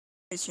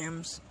Hey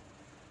Shams,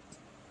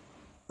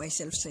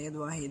 myself Syed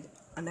Wahid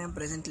and I am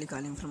presently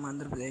calling from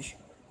Andhra Pradesh.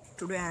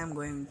 Today I am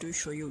going to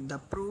show you the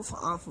proof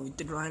of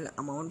withdrawal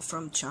amount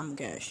from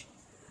Champcash.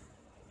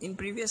 In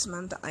previous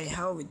month I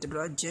have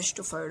withdrawn just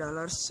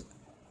 $5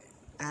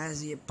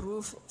 as a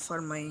proof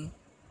for my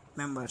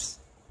members.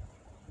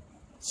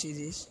 See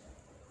this.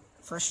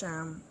 First I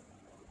am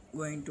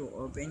going to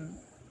open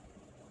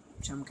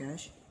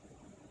Champcash.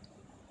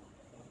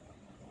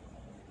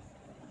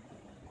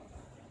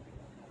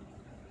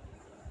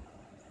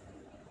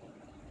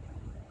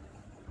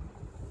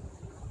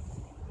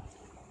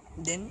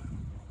 Then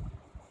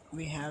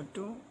we have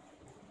to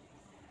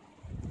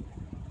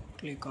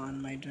click on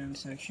my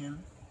transaction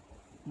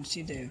and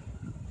see there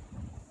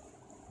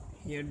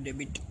here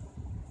debit.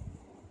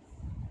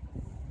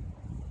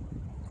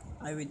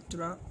 I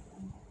withdraw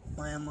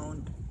my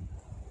amount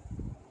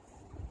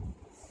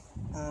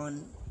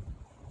on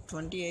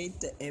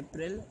 28th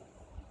April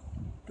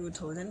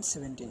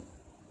 2017,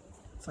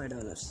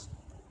 $5.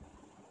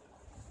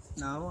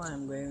 Now I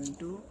am going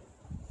to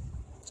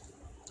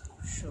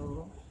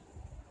show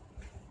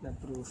the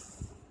proof.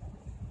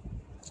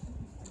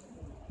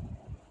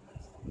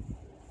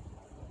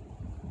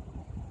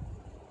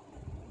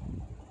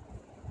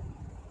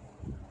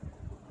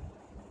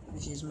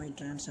 This is my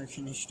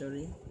transaction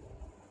history.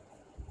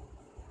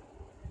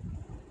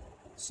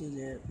 See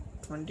there,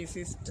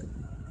 25th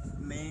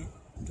May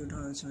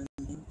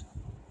 2017,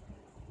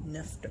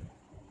 Neft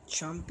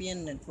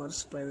Champion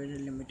Networks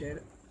Private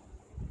Limited,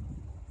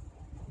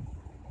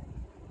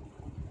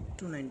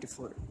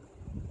 294.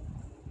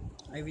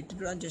 I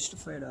withdraw just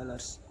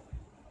 $5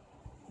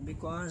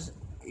 because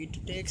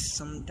it takes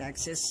some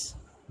taxes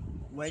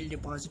while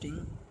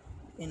depositing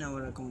in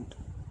our account.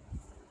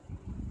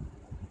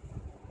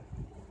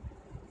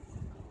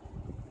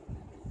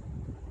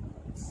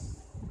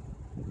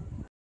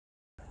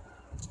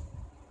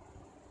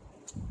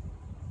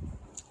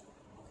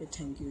 Okay,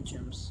 thank you,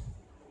 James.